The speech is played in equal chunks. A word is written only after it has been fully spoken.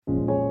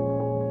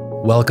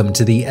Welcome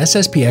to the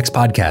SSPX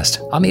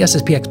podcast. On the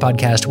SSPX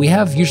podcast, we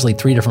have usually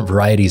 3 different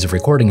varieties of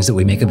recordings that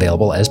we make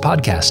available as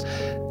podcasts.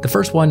 The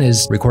first one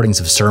is recordings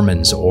of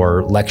sermons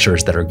or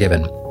lectures that are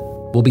given.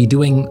 We'll be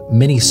doing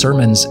mini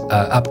sermons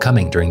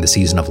upcoming during the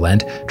season of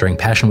Lent. During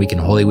Passion Week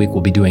and Holy Week,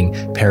 we'll be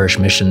doing parish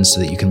missions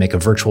so that you can make a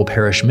virtual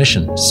parish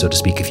mission, so to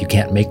speak, if you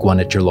can't make one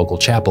at your local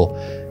chapel.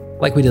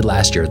 Like we did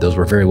last year, those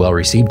were very well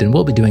received, and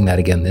we'll be doing that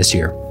again this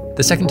year.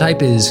 The second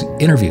type is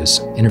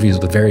interviews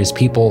with various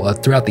people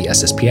throughout the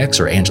SSPX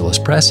or Angelus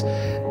Press.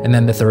 And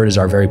then the third is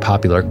our very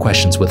popular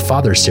Questions with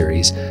Father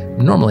series,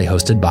 normally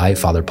hosted by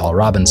Father Paul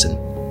Robinson.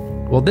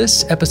 Well,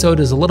 this episode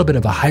is a little bit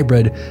of a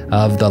hybrid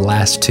of the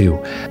last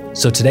 2.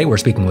 So today we're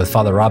speaking with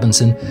Father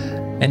Robinson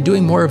and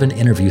doing more of an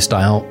interview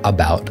style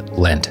about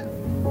Lent.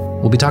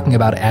 We'll be talking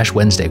about Ash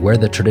Wednesday, where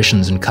the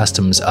traditions and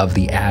customs of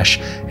the Ash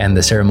and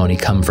the ceremony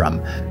come from.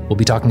 We'll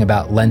be talking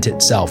about Lent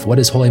itself. What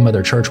does Holy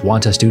Mother Church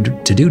want us to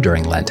do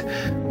during Lent?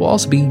 We'll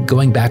also be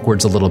going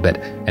backwards a little bit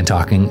and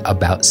talking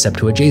about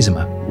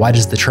Septuagesima. Why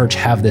does the Church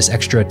have this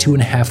extra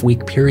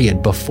 2.5-week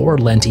period before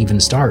Lent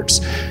even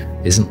starts?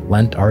 Isn't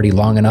Lent already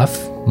long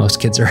enough? Most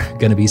kids are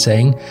going to be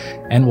saying.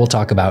 And we'll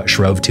talk about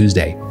Shrove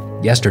Tuesday.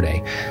 Yesterday.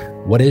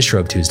 What is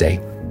Shrove Tuesday?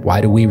 Why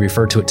do we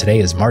refer to it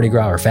today as Mardi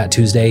Gras or Fat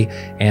Tuesday?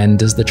 And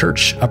does the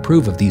Church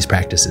approve of these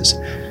practices?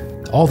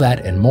 All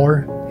that and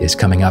more is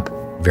coming up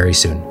very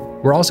soon.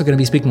 We're also going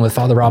to be speaking with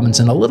Father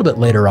Robinson a little bit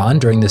later on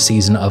during the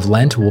season of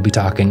Lent. We'll be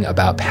talking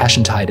about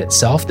Passiontide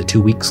itself, the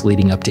 2 weeks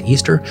leading up to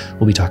Easter.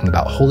 We'll be talking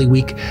about Holy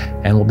Week,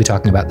 and we'll be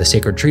talking about the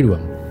Sacred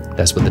Triduum.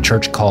 That's what the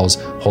Church calls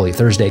Holy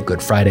Thursday,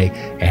 Good Friday,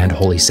 and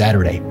Holy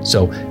Saturday.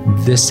 So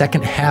this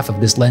second half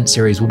of this Lent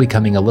series will be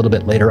coming a little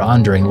bit later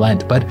on during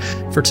Lent. But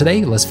for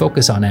today, let's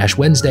focus on Ash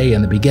Wednesday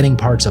and the beginning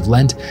parts of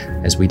Lent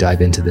as we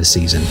dive into this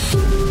season.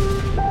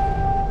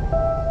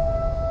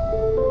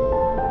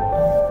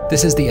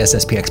 This is the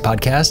SSPX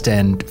podcast,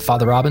 and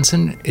Father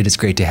Robinson, it is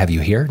great to have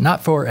you here.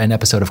 Not for an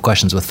episode of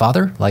Questions with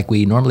Father, like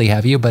we normally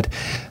have you, but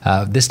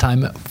this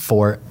time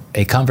for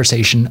a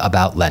conversation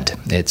about Lent,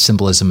 its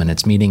symbolism and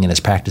its meaning and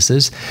its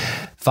practices.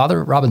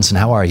 Father Robinson,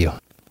 how are you?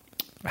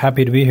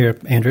 Happy to be here,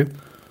 Andrew.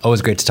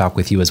 Always great to talk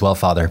with you as well,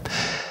 Father.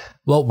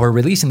 Well, we're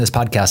releasing this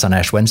podcast on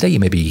Ash Wednesday. You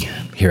may be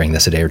hearing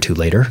this a day or two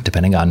later,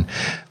 depending on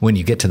when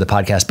you get to the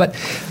podcast. But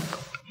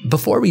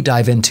before we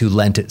dive into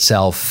Lent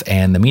itself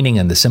and the meaning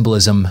and the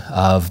symbolism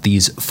of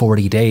these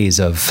 40 days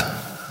of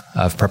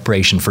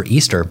preparation for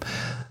Easter,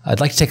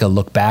 I'd like to take a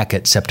look back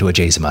at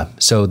Septuagesima.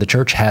 So the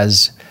Church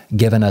has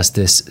given us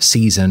this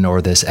season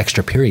or this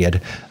extra period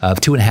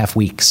of 2.5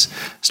 weeks,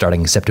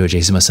 starting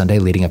Septuagesima Sunday,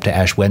 leading up to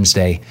Ash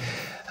Wednesday.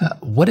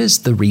 What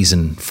is the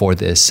reason for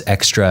this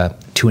extra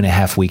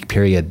 2.5 week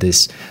period,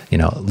 this,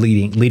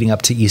 leading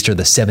up to Easter,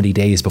 the 70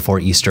 days before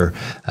Easter?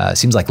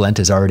 Seems like Lent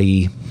is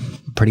already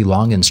pretty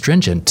long and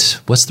stringent.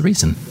 What's the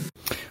reason?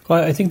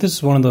 Well, I think this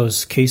is one of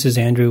those cases,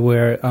 Andrew,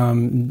 where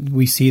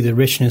we see the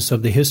richness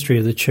of the history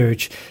of the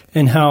Church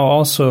and how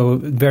also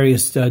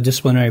various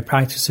disciplinary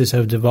practices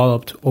have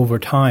developed over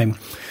time.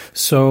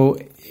 So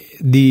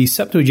the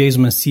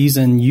Septuagesima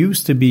season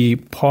used to be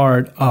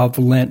part of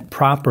Lent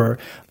proper.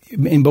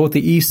 In both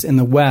the East and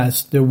the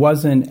West, there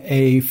wasn't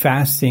a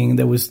fasting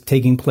that was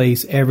taking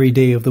place every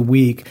day of the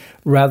week.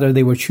 Rather,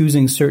 they were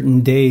choosing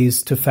certain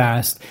days to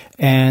fast,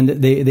 and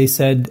they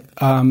said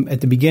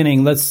at the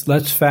beginning,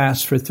 let's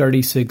fast for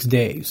 36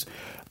 days,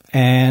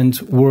 and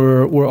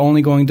we're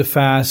only going to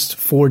fast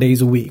 4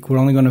 days a week. We're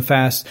only going to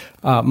fast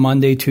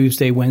Monday,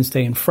 Tuesday,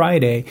 Wednesday, and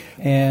Friday,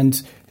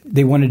 and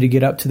they wanted to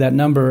get up to that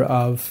number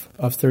of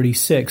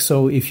 36.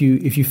 So if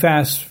you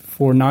fast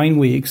for 9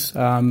 weeks,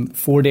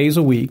 4 days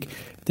a week,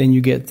 then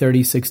you get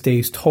 36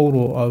 days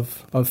total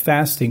of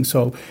fasting.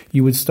 So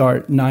you would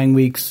start 9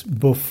 weeks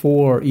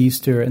before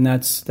Easter, and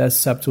that's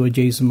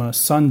Septuagesima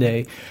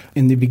Sunday.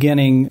 In the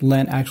beginning,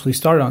 Lent actually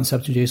started on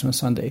Septuagesima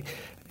Sunday,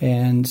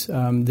 and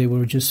they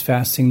were just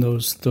fasting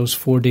those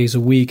 4 days a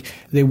week.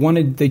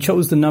 They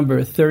chose the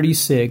number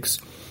 36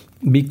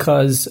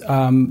 because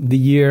the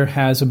year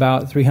has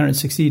about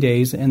 360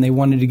 days, and they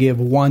wanted to give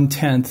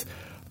 1/10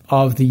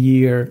 of the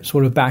year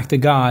sort of back to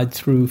God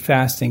through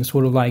fasting,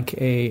 sort of like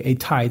a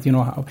tithe. You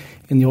know how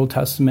in the Old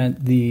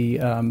Testament the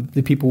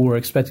people were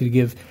expected to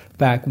give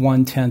back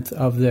 1/10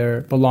 of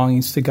their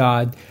belongings to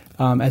God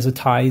as a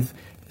tithe.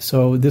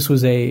 So this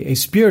was a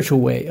spiritual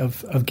way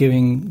of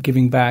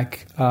giving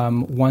back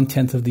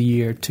 1/10 of the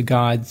year to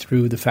God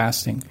through the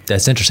fasting.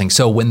 That's interesting.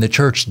 So when the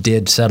Church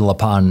did settle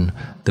upon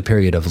the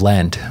period of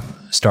Lent,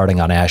 starting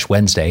on Ash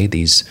Wednesday,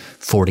 these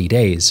 40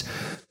 days,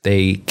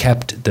 they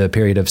kept the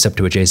period of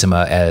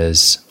Septuagesima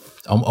as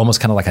almost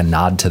kind of like a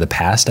nod to the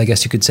past, I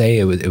guess you could say.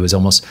 It was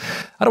almost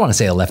I don't want to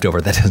say a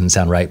leftover, that doesn't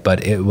sound right,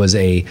 but it was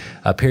a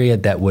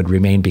period that would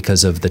remain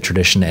because of the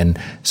tradition and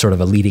sort of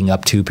a leading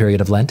up to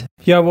period of Lent?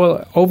 Yeah,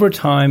 well, over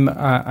time,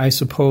 I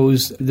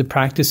suppose the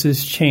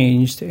practices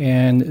changed,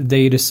 and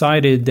they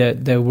decided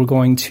that we're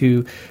going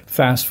to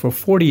fast for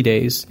 40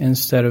 days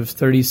instead of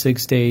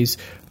 36 days.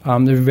 There are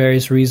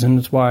various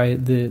reasons why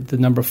the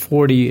number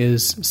 40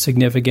 is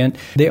significant.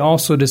 They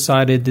also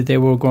decided that they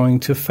were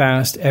going to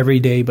fast every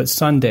day but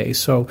Sunday.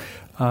 So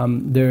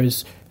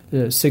there's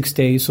 6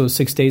 days, so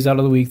 6 days out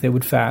of the week they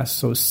would fast.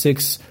 So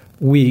 6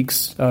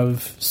 weeks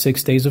of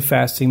 6 days of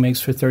fasting makes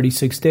for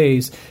 36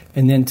 days.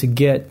 And then to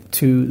get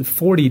to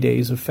 40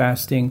 days of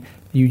fasting,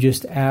 you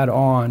just add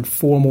on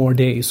 4 more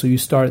days. So you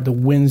start the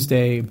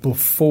Wednesday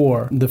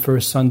before the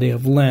first Sunday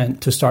of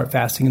Lent to start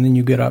fasting, and then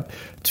you get up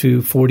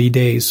to 40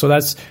 days. So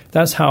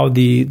that's how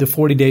the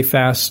 40-day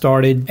fast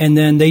started. And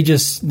then they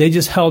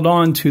just held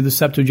on to the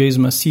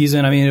Septuagesima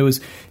season. I mean, it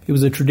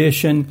was a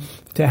tradition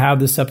to have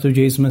the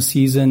Septuagesima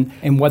season.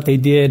 And what they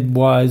did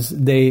was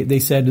they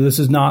said, this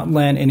is not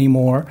Lent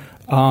anymore.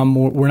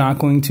 We're not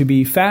going to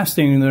be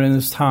fasting during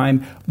this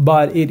time,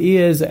 but it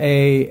is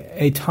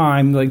a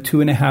time, like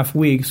 2.5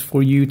 weeks,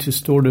 for you to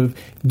sort of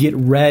get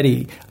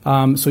ready.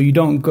 So you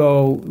don't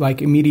go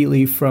like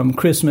immediately from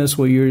Christmas,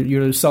 where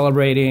you're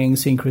celebrating,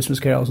 singing Christmas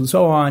carols and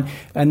so on,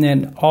 and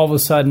then all of a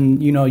sudden,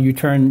 you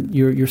turn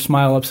your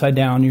smile upside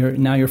down.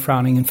 Now you're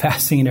frowning and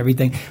fasting and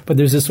everything. But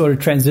there's this sort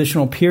of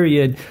transitional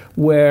period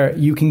where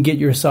you can get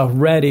yourself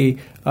ready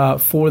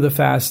for the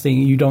fasting.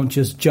 You don't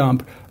just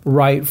jump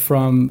right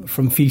from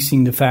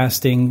feasting to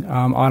fasting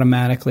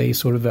automatically,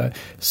 sort of a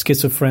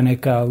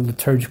schizophrenic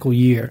liturgical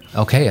year.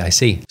 Okay, I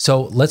see.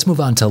 So let's move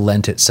on to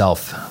Lent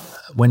itself.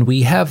 When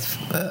we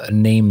have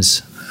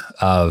names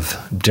of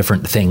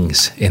different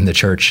things in the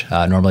church,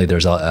 normally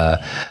there's a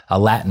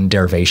Latin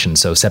derivation.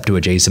 So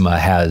Septuagesima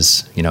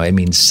has, it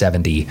means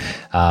 70.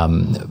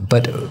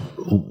 But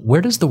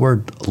where does the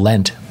word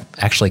Lent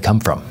actually come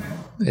from?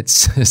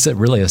 It's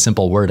really a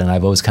simple word, and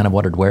I've always kind of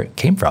wondered where it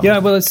came from. Yeah,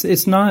 well,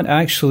 it's not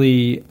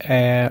actually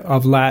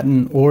of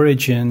Latin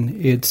origin.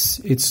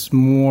 It's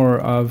more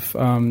of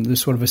the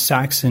sort of a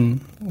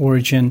Saxon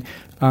origin,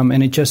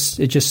 and it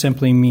just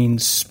simply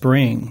means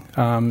spring,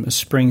 a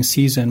spring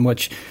season,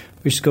 which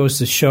goes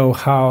to show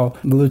how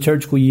the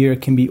liturgical year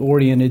can be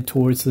oriented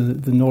towards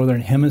the northern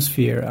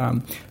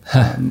hemisphere.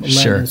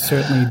 Sure. Lent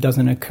certainly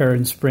doesn't occur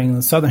in spring in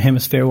the southern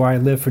hemisphere, where I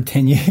lived for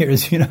 10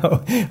 years.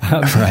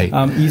 Right.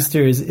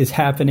 Easter is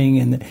happening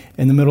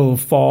in the middle of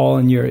fall,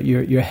 and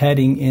you're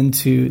heading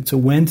into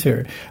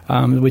winter,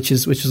 which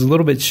is a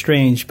little bit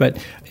strange,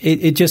 but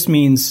it just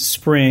means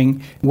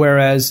spring.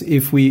 Whereas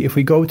if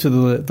we go to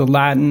the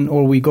Latin,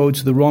 or we go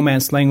to the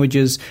Romance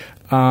languages,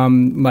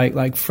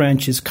 like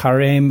French is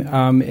carême,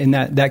 and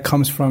that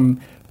comes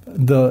from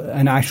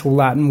an actual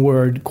Latin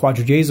word,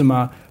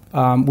 quadragesima,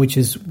 which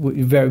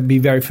would be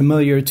very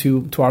familiar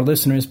to our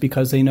listeners,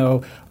 because they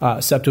know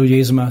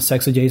Septuagesima,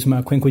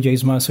 Sexagesima,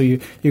 Quinquagesima. So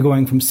you're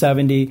going from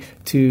 70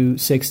 to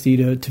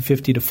 60 to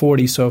 50 to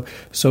 40. So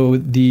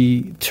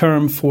the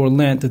term for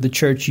Lent that the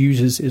church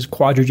uses is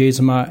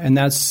quadragesima, and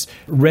that's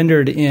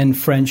rendered in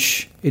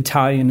French,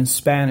 Italian, and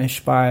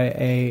Spanish by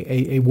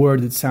a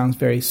word that sounds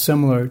very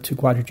similar to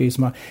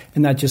quadragesima,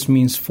 and that just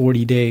means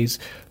 40 days.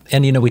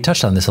 And, we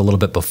touched on this a little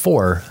bit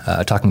before,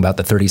 talking about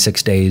the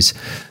 36 days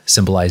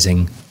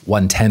symbolizing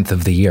 1/10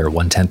 of the year,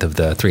 1/10 of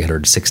the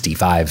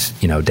 365,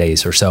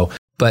 days or so.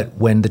 But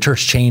when the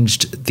church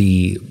changed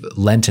the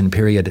Lenten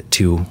period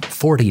to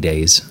 40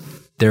 days,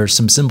 there's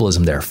some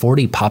symbolism there.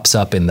 40 pops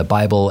up in the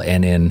Bible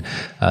and in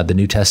the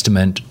New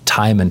Testament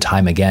time and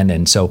time again.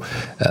 And so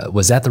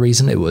was that the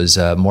reason? It was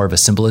more of a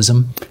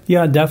symbolism?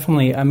 Yeah,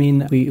 definitely. I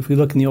mean, if we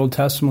look in the Old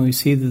Testament, we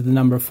see that the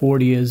number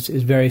 40 is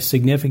very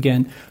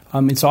significant.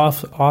 It's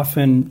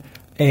often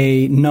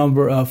a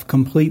number of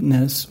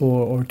completeness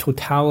or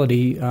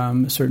totality,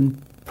 a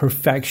certain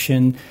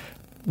perfection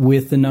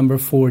with the number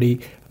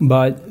 40.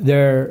 But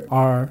there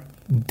are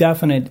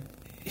definite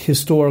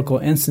historical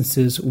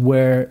instances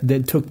where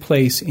that took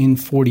place in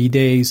 40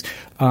 days.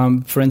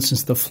 For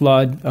instance, the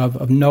flood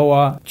of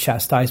Noah,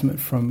 chastisement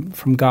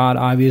from God,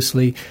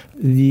 obviously.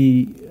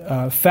 The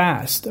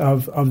fast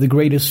of the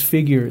greatest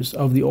figures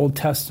of the Old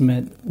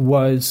Testament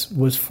was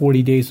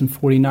 40 days and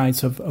 40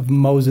 nights of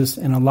Moses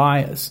and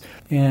Elias.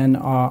 And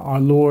our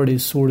Lord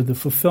is sort of the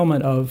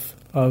fulfillment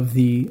of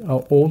the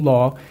old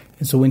law.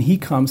 And so when he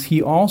comes, he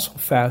also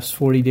fasts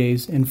 40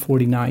 days and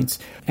 40 nights.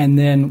 And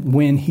then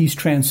when he's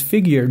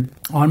transfigured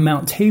on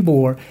Mount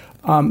Tabor,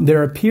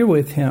 there appear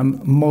with him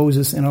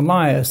Moses and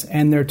Elias,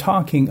 and they're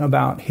talking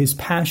about his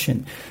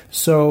passion.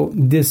 So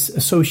this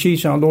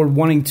association, our Lord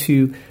wanting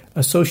to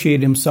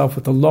associate himself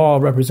with the law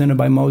represented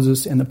by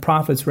Moses and the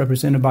prophets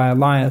represented by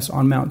Elias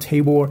on Mount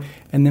Tabor,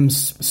 and them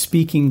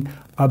speaking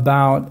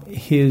about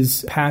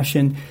his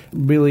passion,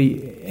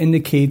 really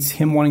indicates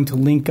him wanting to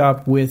link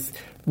up with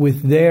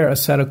with their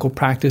ascetical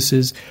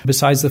practices,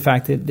 besides the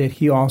fact that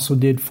he also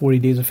did 40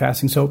 days of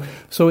fasting. So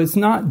it's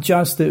not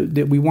just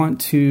that we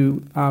want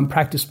to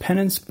practice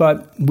penance,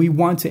 but we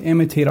want to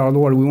imitate our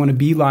Lord. We want to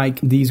be like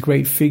these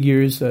great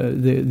figures,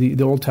 the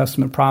Old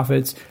Testament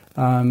prophets,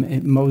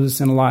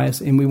 Moses and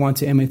Elias, and we want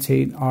to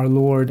imitate our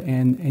Lord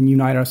and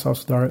unite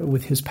ourselves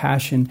with his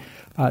passion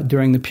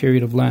during the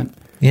period of Lent.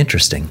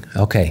 Interesting.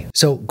 Okay.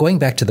 So going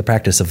back to the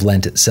practice of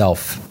Lent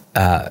itself,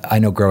 I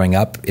know growing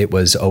up, it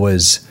was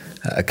always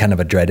kind of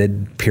a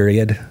dreaded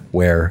period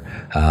where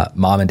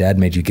mom and dad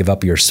made you give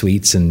up your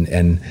sweets and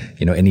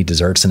any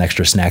desserts and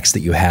extra snacks that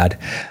you had.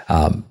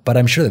 But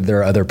I'm sure that there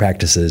are other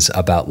practices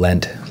about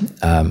Lent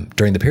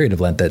during the period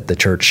of Lent that the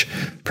church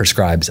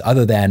prescribes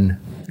other than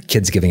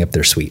kids giving up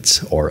their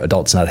sweets or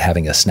adults not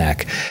having a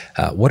snack.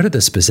 What are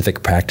the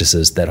specific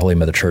practices that Holy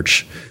Mother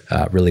Church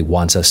really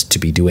wants us to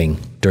be doing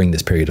during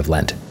this period of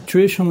Lent?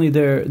 Traditionally,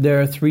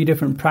 there are 3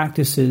 different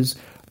practices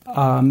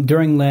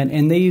during Lent,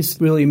 and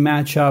these really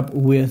match up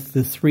with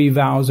the 3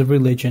 vows of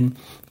religion: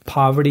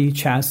 poverty,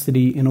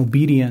 chastity, and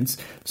obedience.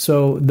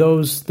 So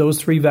those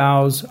 3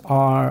 vows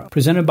are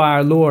presented by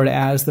our Lord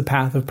as the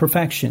path of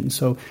perfection.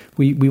 So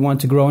we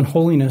want to grow in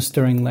holiness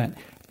during Lent.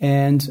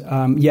 And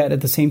yet,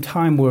 at the same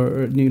time,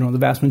 the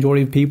vast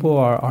majority of people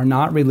are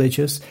not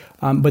religious,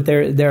 but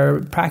there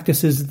are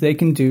practices that they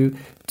can do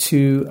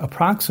to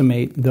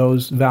approximate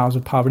those vows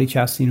of poverty,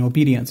 chastity, and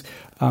obedience.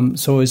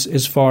 So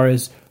as far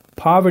as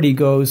poverty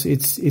goes,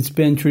 it's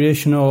been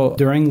traditional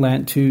during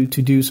Lent to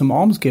do some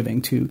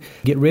almsgiving, to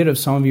get rid of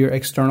some of your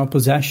external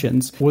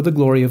possessions for the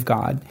glory of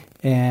God,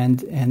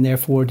 and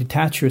therefore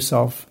detach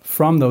yourself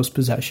from those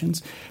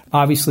possessions.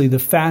 Obviously, the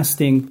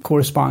fasting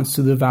corresponds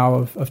to the vow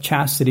of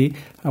chastity.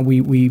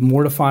 We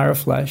mortify our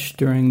flesh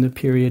during the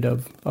period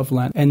of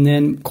Lent. And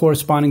then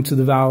corresponding to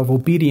the vow of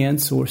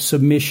obedience or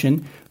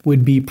submission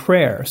would be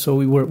prayer. So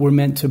we're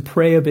meant to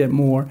pray a bit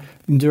more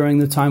during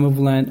the time of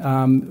Lent,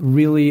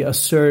 really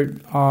assert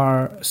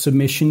our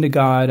submission to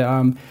God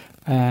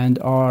and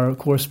our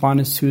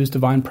correspondence to his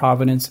divine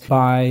providence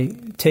by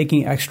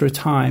taking extra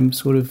time,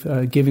 sort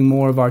of giving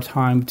more of our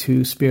time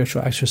to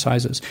spiritual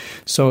exercises.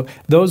 So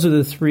those are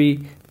the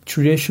 3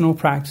 traditional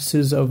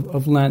practices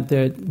of Lent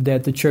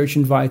that the Church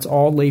invites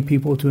all lay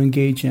people to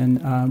engage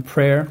in: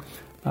 prayer,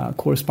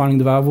 corresponding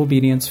to the vow of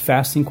obedience;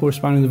 fasting,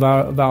 corresponding to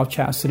the vow of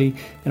chastity;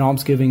 and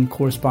almsgiving,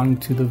 corresponding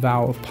to the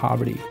vow of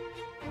poverty.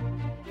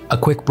 A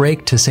quick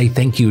break to say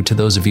thank you to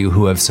those of you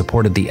who have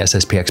supported the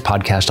SSPX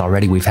podcast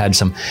already. We've had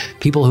some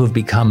people who have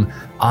become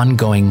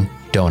ongoing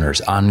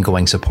donors,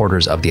 ongoing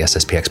supporters of the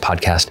SSPX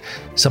podcast.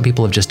 Some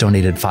people have just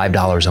donated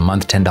 $5 a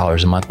month,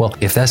 $10 a month. Well,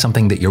 if that's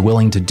something that you're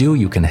willing to do,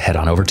 you can head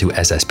on over to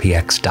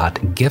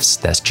sspx.gifts.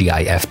 That's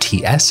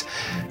GIFTS.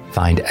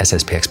 Find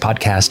SSPX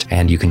podcast,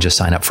 and you can just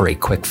sign up for a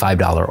quick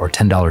 $5 or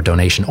 $10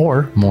 donation,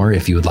 or more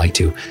if you would like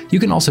to.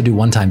 You can also do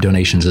one-time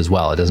donations as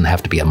well. It doesn't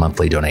have to be a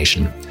monthly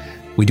donation.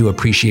 We do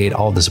appreciate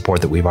all the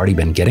support that we've already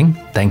been getting.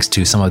 Thanks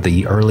to some of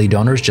the early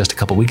donors, just a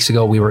couple weeks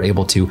ago, we were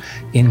able to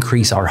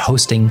increase our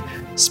hosting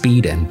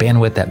speed and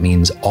bandwidth. That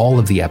means all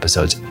of the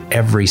episodes,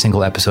 every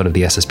single episode of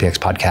the SSPX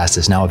podcast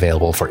is now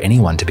available for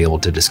anyone to be able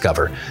to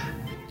discover.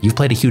 You've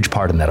played a huge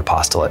part in that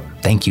apostolate.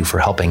 Thank you for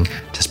helping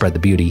to spread the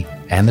beauty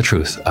and the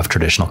truth of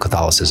traditional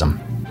Catholicism.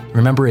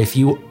 Remember, if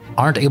you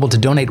aren't able to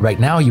donate right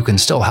now, you can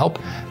still help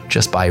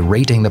just by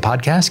rating the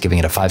podcast, giving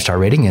it a 5-star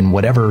rating in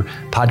whatever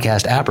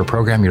podcast app or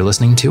program you're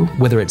listening to,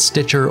 whether it's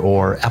Stitcher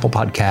or Apple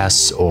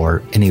Podcasts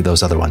or any of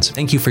those other ones.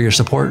 Thank you for your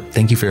support.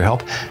 Thank you for your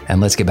help. And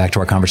let's get back to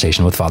our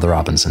conversation with Father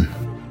Robinson.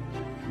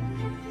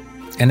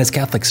 And as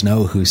Catholics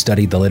know who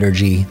studied the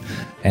liturgy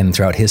and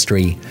throughout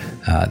history,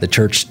 the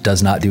Church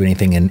does not do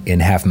anything in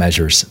half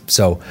measures.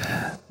 So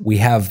we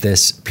have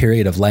this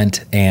period of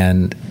Lent,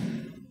 and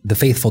the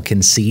faithful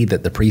can see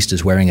that the priest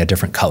is wearing a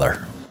different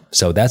color.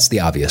 So that's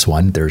the obvious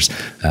one. There's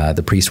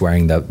the priest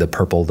wearing the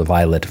purple, the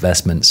violet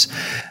vestments.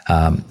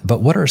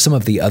 But what are some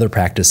of the other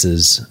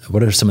practices?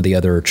 What are some of the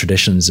other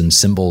traditions and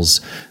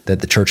symbols that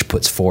the Church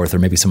puts forth, or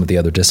maybe some of the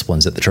other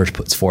disciplines that the Church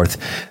puts forth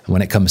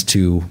when it comes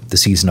to the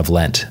season of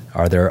Lent?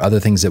 Are there other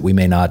things that we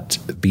may not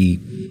be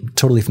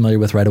totally familiar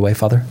with right away,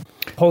 Father?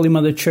 Holy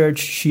Mother Church,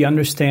 she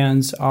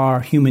understands our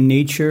human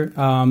nature,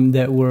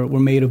 that we're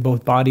made of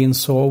both body and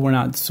soul. We're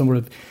not sort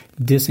of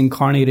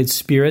disincarnated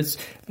spirits.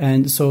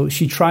 And so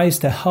she tries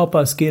to help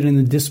us get in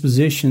the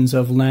dispositions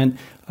of Lent,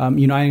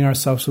 uniting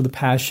ourselves with the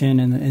Passion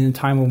and the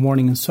time of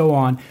mourning and so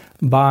on,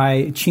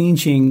 by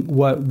changing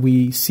what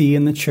we see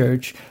in the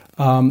Church.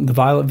 The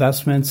violet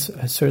vestments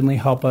certainly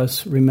help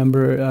us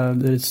remember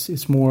that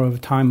it's more of a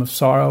time of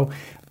sorrow,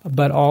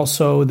 but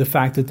also the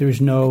fact that there's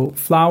no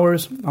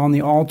flowers on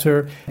the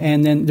altar,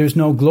 and then there's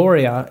no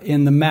Gloria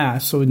in the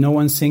Mass, so no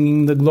one's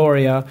singing the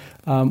Gloria,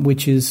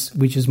 which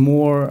is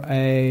more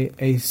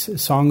a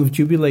song of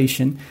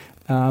jubilation,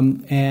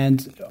 and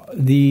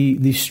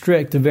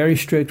the very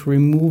strict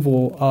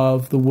removal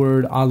of the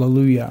word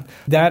Alleluia.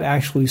 That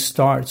actually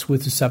starts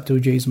with the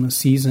Septuagesima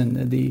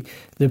season.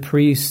 The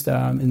priest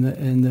in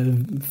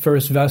the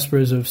first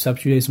Vespers of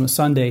Septuagesima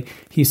Sunday,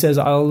 he says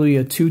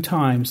Alleluia 2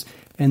 times.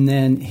 and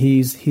then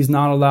he's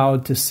not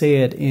allowed to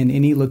say it in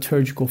any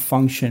liturgical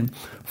function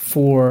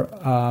for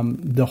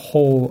the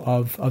whole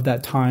of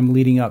that time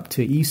leading up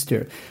to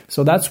Easter.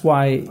 So that's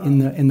why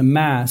in the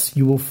Mass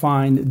you will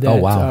find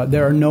that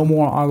there are no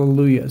more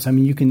Alleluias. I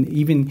mean, you can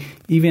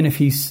even if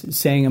he's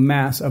saying a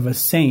Mass of a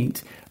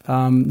saint,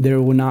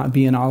 there will not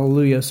be an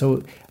Alleluia.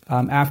 So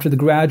after the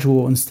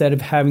gradual, instead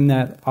of having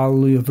that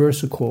Alleluia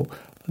versicle,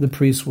 the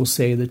priest will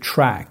say the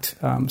tract.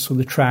 So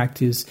the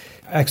tract is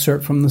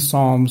excerpt from the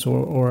Psalms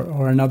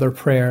or another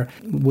prayer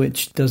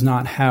which does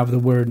not have the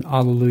word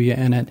Alleluia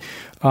in it.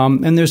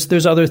 And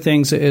there's other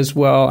things as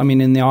well. I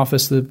mean, in the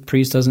office, the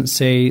priest doesn't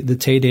say the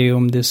Te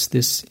Deum,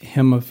 this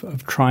hymn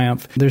of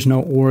triumph. There's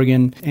no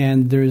organ,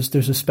 and there's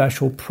a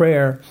special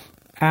prayer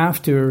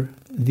after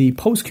the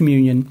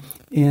post-communion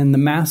in the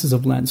Masses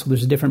of Lent. So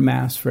there's a different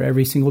Mass for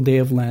every single day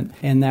of Lent.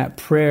 And that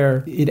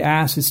prayer, it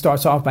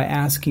starts off by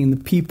asking the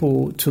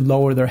people to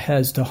lower their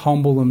heads, to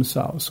humble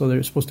themselves. So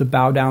they're supposed to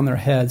bow down their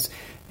heads.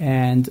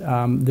 And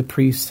the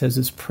priest says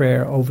this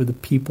prayer over the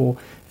people.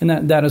 And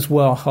that as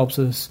well helps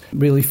us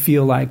really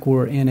feel like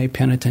we're in a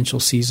penitential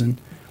season.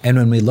 And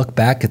when we look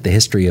back at the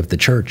history of the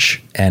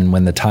church, and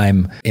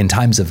in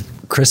times of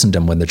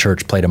Christendom, when the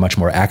church played a much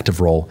more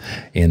active role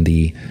in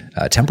the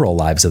temporal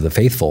lives of the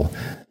faithful,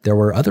 there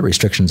were other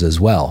restrictions as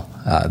well.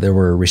 There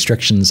were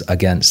restrictions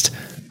against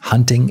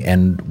hunting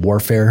and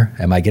warfare.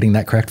 Am I getting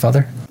that correct,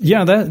 Father?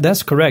 Yeah,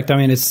 that's correct. I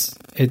mean,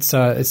 it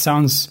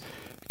sounds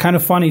kind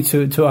of funny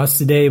to us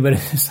today, but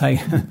it's like,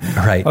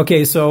 right.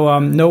 Okay, so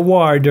no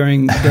war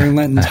during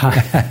Lenten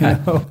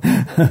time.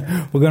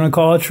 We're going to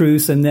call a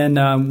truce, and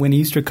then when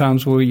Easter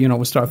comes,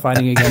 we'll start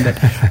fighting again.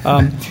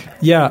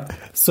 But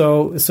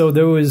so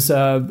there was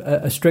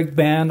a strict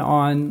ban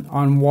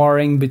on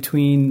warring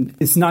between.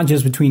 It's not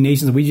just between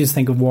nations. We just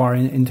think of war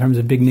in terms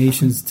of big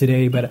nations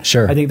today, but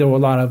sure. I think there were a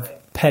lot of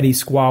petty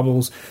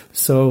squabbles,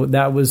 so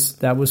that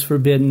was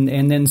forbidden.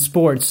 And then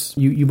sports,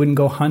 you wouldn't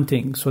go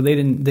hunting, so they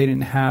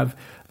didn't have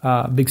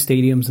big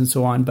stadiums and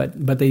so on, but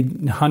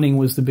hunting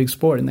was the big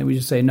sport, and they would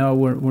just say, no,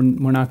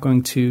 we're not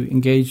going to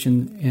engage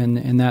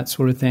in that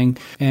sort of thing.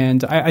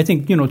 And I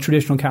think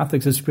traditional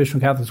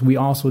Catholics, we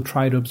also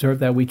try to observe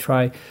that. We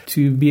try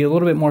to be a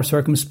little bit more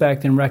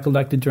circumspect and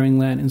recollected during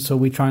Lent, and so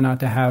we try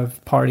not to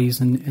have parties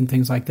and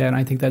things like that. And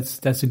I think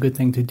that's a good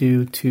thing to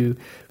do to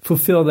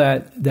fulfill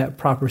that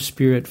proper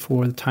spirit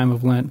for the time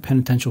of Lent,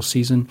 penitential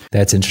season.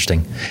 That's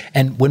interesting.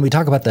 And when we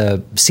talk about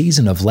the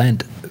season of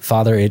Lent,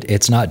 Father,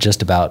 it's not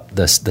just about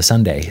the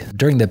Sunday.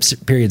 During the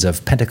periods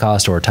of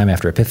Pentecost or time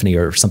after Epiphany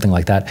or something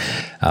like that,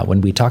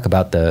 when we talk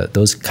about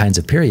those kinds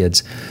of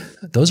periods,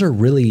 those are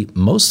really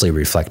mostly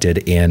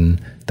reflected in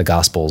the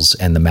Gospels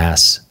and the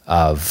Mass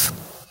of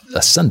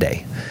a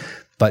Sunday.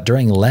 But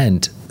during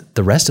Lent,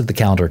 the rest of the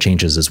calendar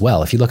changes as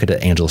well. If you look at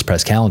the Angelus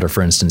Press calendar,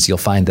 for instance, you'll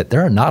find that there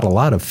are not a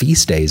lot of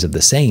feast days of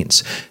the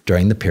saints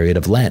during the period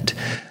of Lent.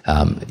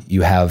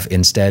 You have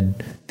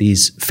instead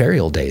these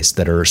ferial days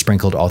that are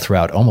sprinkled all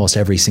throughout. Almost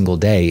every single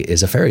day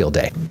is a ferial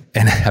day.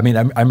 And I mean,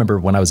 I remember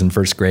when I was in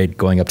first grade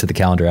going up to the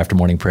calendar after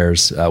morning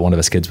prayers, one of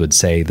us kids would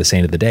say the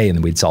saint of the day, and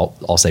then we'd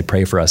all say,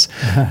 pray for us.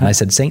 And I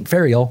said, Saint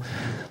Ferial.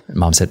 And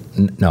Mom said,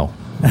 no,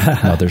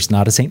 there's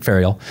not a Saint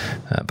Ferial.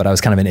 But I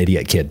was kind of an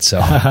idiot kid, so...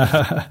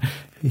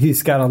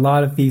 He's got a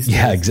lot of feast days.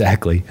 Yeah,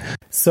 exactly.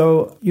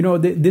 So,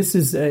 this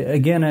is,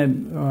 again,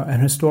 an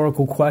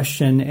historical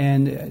question.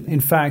 And in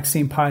fact,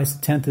 St. Pius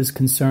X is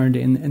concerned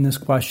in this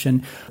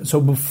question.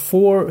 So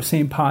before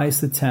St.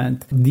 Pius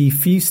X, the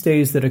feast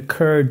days that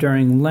occurred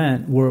during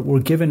Lent were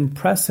given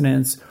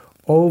precedence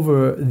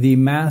over the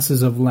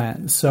Masses of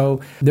Lent. So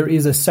there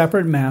is a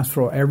separate Mass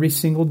for every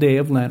single day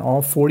of Lent,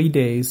 all 40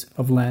 days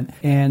of Lent,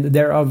 and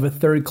they're of a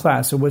third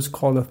class, so what's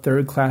called a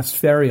third class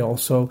ferial.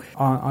 So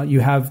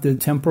you have the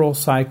temporal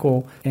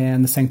cycle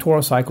and the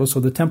sanctoral cycle. So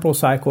the temporal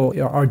cycle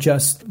are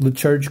just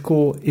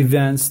liturgical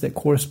events that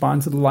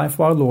correspond to the life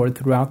of our Lord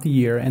throughout the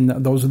year, and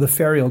those are the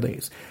ferial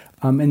days.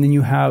 And then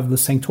you have the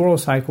sanctoral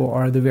cycle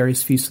are the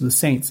various feasts of the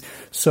saints.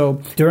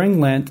 So during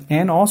Lent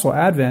and also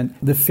Advent,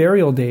 the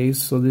ferial days,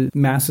 so the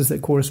Masses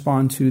that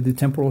correspond to the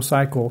temporal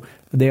cycle,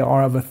 they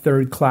are of a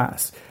third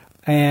class.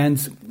 And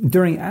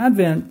during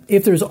Advent,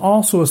 if there's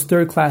also a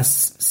third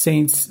class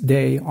saint's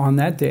day on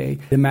that day,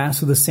 the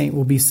Mass of the saint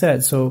will be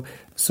said. So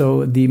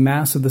the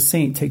Mass of the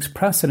saint takes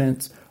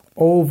precedence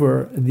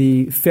over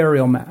the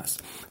ferial Mass.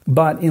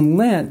 But in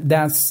Lent,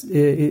 that's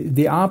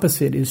the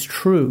opposite is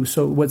true.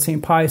 So what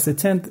St. Pius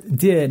X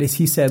did is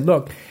he said,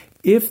 look,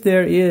 if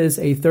there is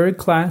a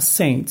third-class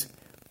saint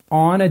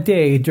on a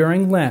day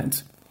during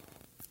Lent,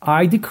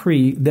 I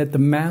decree that the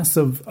Mass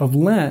of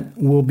Lent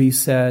will be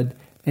said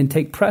and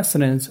take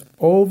precedence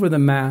over the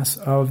Mass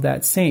of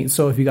that saint.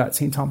 So if you got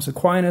St. Thomas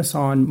Aquinas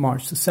on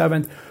March the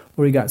 7th,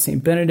 or you got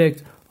St.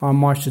 Benedict on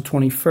March the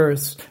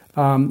 21st,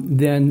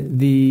 then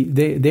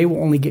they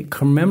will only get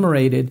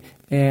commemorated,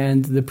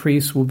 and the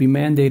priest will be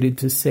mandated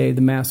to say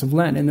the Mass of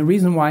Lent. And the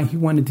reason why he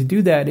wanted to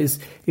do that is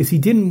he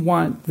didn't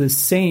want the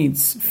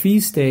saints'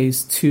 feast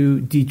days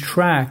to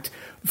detract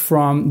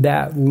from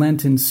that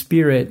Lenten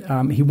spirit.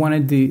 He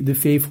wanted the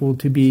faithful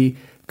to be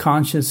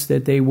conscious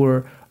that they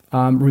were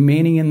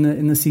remaining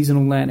in the season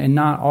of Lent, and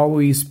not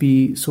always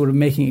be sort of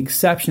making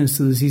exceptions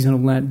to the season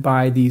of Lent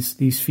by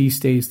these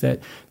feast days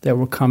that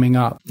were coming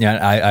up.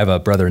 Yeah, I have a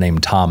brother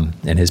named Tom,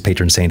 and his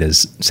patron saint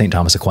is St.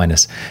 Thomas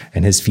Aquinas,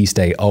 and his feast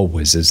day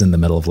always is in the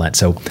middle of Lent.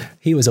 So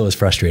he was always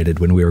frustrated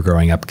when we were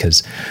growing up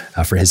because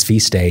for his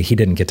feast day, he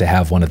didn't get to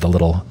have one of the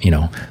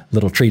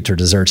little treats or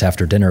desserts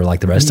after dinner like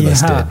the rest of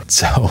us did.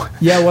 So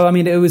yeah, well, I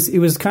mean, it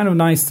was kind of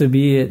nice to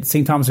be at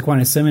St. Thomas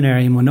Aquinas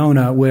Seminary in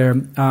Winona, where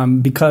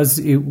because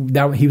he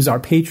was our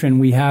patron,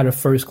 we had a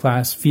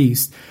first-class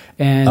feast.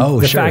 And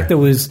the fact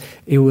that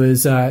it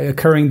was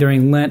occurring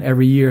during Lent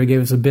every year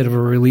gave us a bit of a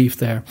relief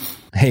there.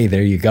 Hey,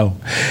 there you go.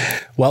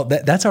 Well,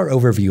 that's our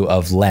overview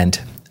of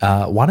Lent.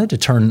 Wanted to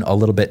turn a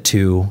little bit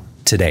to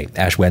today,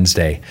 Ash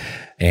Wednesday,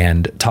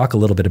 and talk a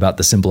little bit about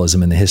the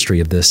symbolism and the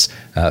history of this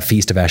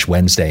Feast of Ash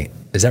Wednesday.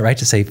 Is that right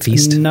to say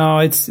feast? No,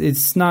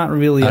 it's not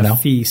really a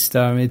feast.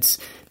 It's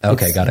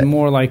got it.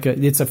 More like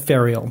it's a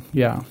ferial,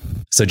 yeah.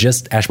 So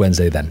just Ash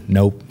Wednesday then,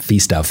 no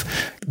feast of.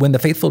 When the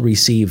faithful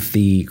receive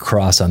the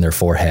cross on their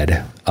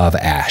forehead of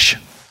ash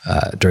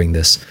during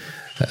this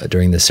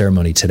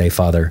ceremony today,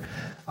 Father,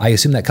 I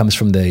assume that comes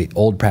from the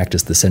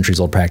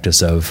centuries-old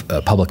practice of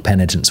public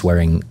penitents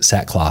wearing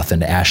sackcloth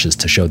and ashes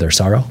to show their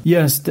sorrow?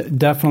 Yes,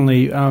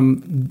 definitely.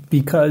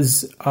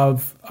 Because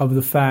of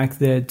the fact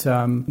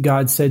that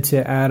God said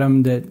to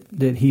Adam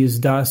that he is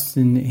dust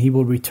and he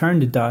will return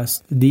to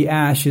dust, the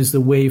ash is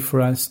the way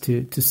for us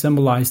to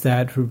symbolize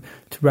that, to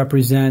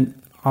represent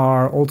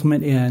our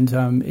ultimate end.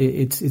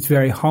 It's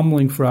very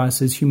humbling for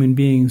us as human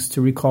beings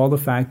to recall the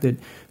fact that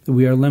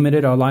we are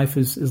limited. Our life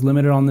is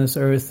limited on this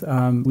earth.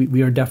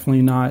 We are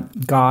definitely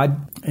not God.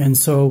 And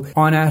so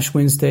on Ash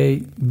Wednesday,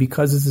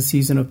 because it's a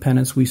season of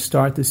penance, we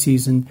start the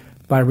season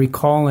by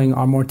recalling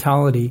our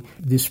mortality.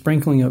 The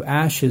sprinkling of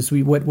ashes,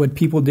 what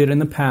people did in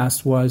the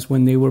past was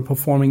when they were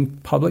performing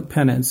public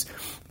penance,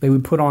 they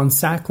would put on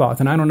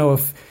sackcloth. And I don't know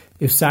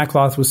if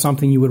sackcloth was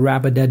something you would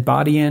wrap a dead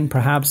body in.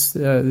 Perhaps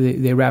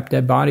they wrapped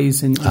dead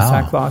bodies in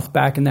sackcloth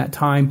back in that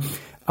time.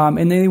 And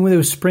then they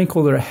would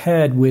sprinkle their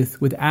head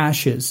with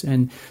ashes.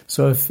 And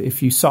so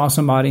if you saw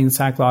somebody in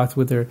sackcloth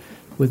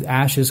with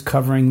ashes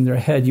covering their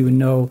head, you would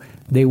know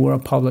they were a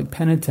public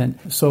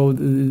penitent. So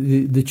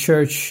the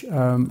church,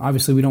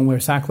 obviously we don't wear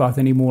sackcloth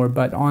anymore,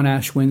 but on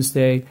Ash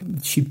Wednesday,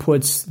 she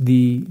puts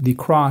the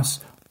cross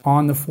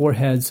on the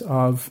foreheads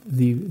of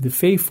the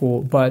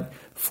faithful, but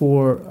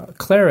for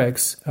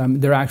clerics,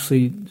 they're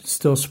actually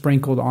still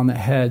sprinkled on the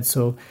head.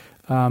 So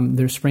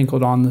they're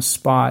sprinkled on the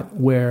spot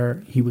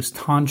where he was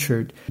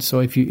tonsured. So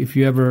if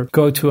you ever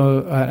go to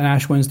an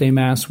Ash Wednesday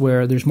Mass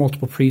where there's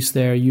multiple priests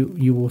there,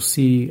 you will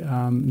see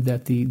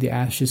that the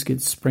ashes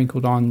get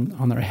sprinkled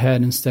on their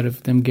head instead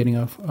of them getting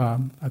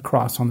a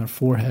cross on their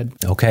forehead.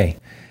 Okay.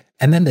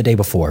 And then the day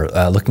before,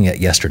 looking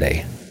at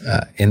yesterday,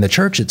 in the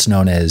church, it's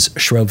known as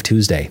Shrove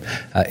Tuesday.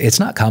 It's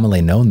not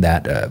commonly known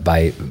that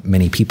by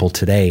many people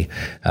today.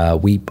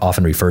 We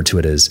often refer to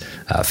it as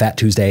Fat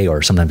Tuesday,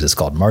 or sometimes it's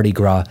called Mardi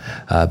Gras.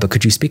 But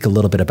could you speak a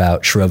little bit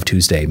about Shrove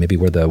Tuesday, maybe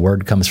where the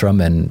word comes from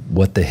and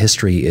what the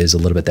history is a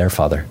little bit there,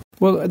 Father?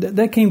 Well,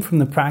 that came from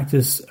the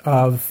practice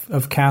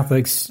of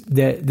Catholics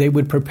that they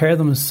would prepare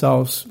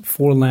themselves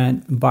for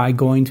Lent by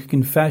going to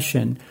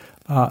confession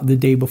the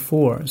day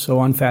before. So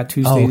on Fat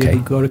Tuesday, they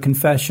would go to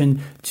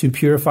confession to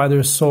purify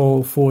their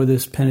soul for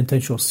this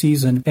penitential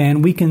season.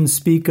 And we can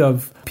speak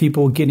of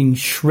people getting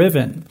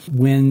shriven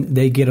when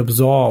they get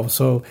absolved.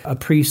 So a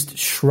priest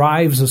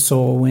shrives a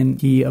soul when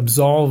he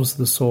absolves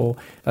the soul.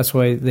 That's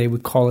why they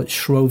would call it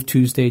Shrove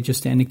Tuesday,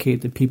 just to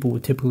indicate that people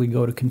would typically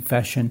go to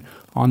confession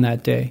on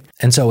that day.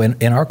 And so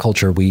in our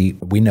culture, we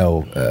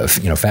know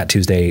Fat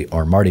Tuesday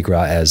or Mardi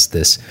Gras as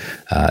this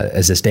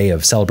day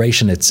of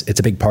celebration. It's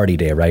a big party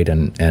day, right?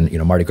 And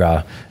Mardi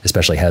Gras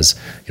especially has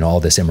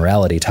all this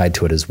immorality tied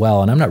to it as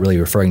well. And I'm not really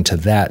referring to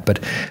that, but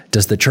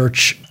does the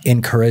church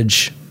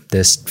encourage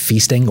this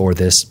feasting or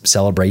this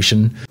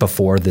celebration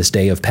before this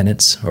day of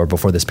penance or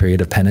before this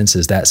period of penance?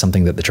 Is that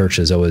something that the church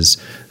has always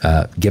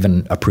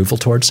given approval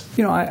towards?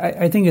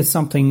 I think it's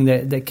something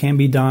that can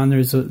be done.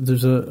 There's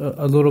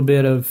a little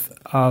bit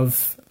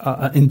of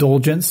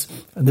indulgence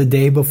the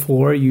day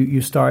before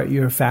you start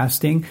your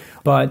fasting,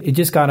 but it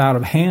just got out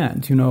of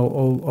hand,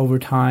 over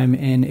time,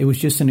 and it was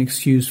just an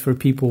excuse for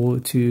people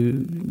to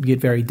get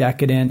very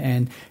decadent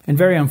and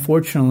very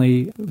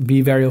unfortunately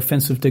be very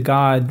offensive to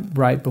God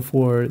right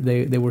before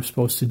they were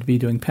supposed to be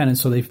doing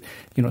penance. So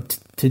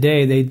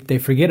today they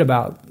forget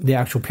about the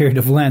actual period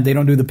of Lent. They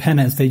don't do the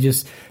penance. They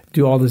just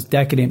do all this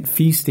decadent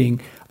feasting.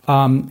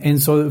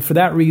 And so for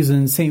that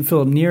reason, St.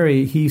 Philip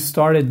Neri, he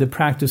started the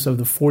practice of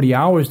the 40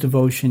 hours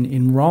devotion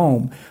in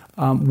Rome,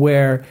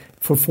 where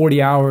for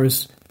 40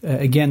 hours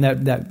again,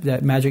 that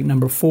magic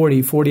number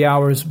 40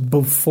 hours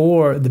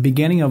before the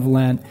beginning of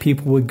Lent,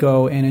 people would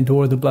go and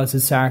adore the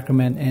Blessed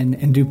Sacrament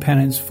and do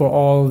penance for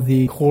all of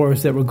the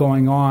horrors that were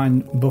going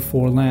on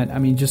before Lent. I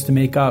mean, just to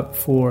make up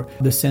for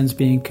the sins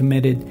being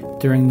committed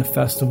during the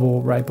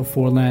festival right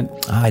before Lent.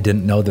 I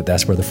didn't know that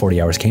that's where the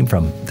 40 hours came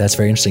from. That's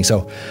very interesting.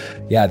 So,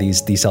 yeah,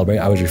 these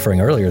celebrations, I was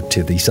referring earlier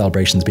to the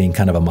celebrations being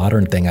kind of a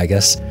modern thing. I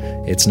guess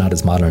it's not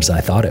as modern as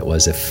I thought it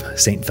was, if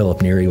St.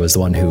 Philip Neri was the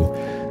one who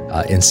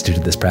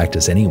instituted this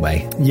practice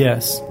anyway.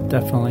 Yes,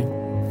 definitely.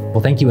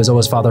 Well, thank you as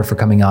always, Father, for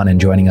coming on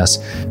and joining us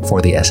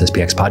for the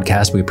SSPX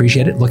podcast. We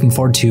appreciate it. Looking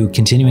forward to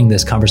continuing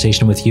this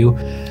conversation with you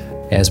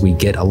as we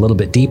get a little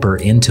bit deeper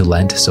into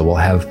Lent. So we'll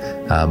have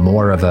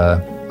more of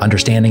a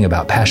understanding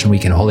about Passion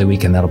Week and Holy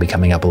Week, and that'll be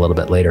coming up a little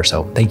bit later.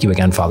 So thank you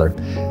again, Father.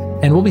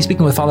 And we'll be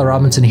speaking with Father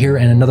Robinson here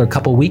in another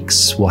couple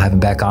weeks. We'll have him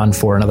back on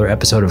for another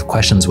episode of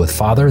Questions with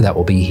Father. That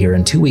will be here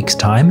in 2 weeks'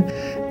 time.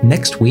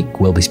 Next week,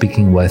 we'll be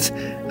speaking with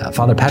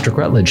Father Patrick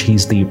Rutledge.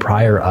 He's the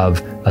prior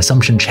of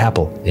Assumption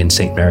Chapel in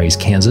St. Mary's,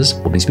 Kansas.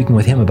 We'll be speaking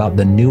with him about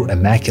the New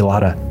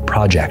Immaculata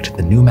project.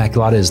 The New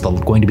Immaculata is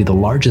going to be the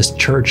largest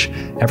church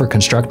ever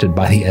constructed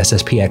by the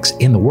SSPX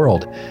in the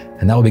world,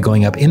 and that will be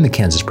going up in the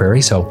Kansas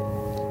Prairie. So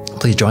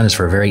please join us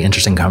for a very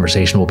interesting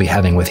conversation we'll be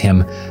having with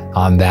him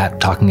on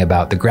that, talking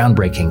about the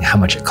groundbreaking, how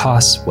much it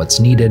costs, what's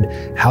needed,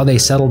 how they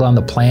settled on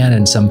the plan,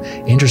 and some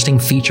interesting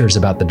features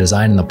about the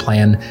design and the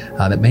plan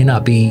that may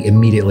not be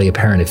immediately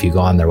apparent if you go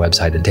on their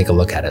website and take a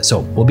look at it. So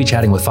we'll be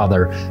chatting with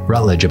Father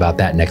Rutledge about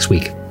that next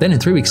week. Then in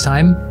 3 weeks'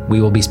 time,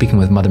 we will be speaking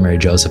with Mother Mary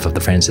Joseph of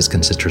the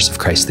Franciscan Sisters of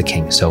Christ the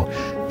King. So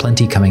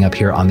plenty coming up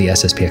here on the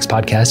SSPX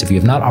podcast. If you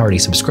have not already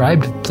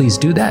subscribed, please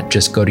do that.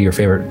 Just go to your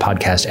favorite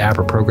podcast app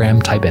or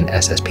program, type in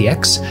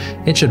SSPX.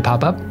 It should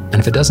pop up. And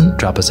if it doesn't,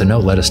 drop us a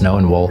note, let us know,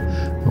 and we'll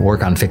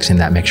work on fixing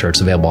that, make sure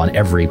it's available on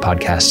every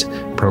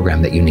podcast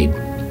program that you need.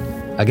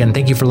 Again,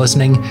 thank you for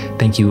listening.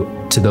 Thank you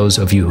to those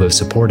of you who have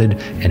supported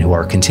and who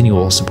are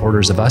continual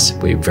supporters of us.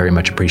 We very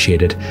much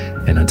appreciate it.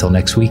 And until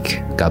next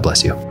week, God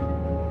bless you.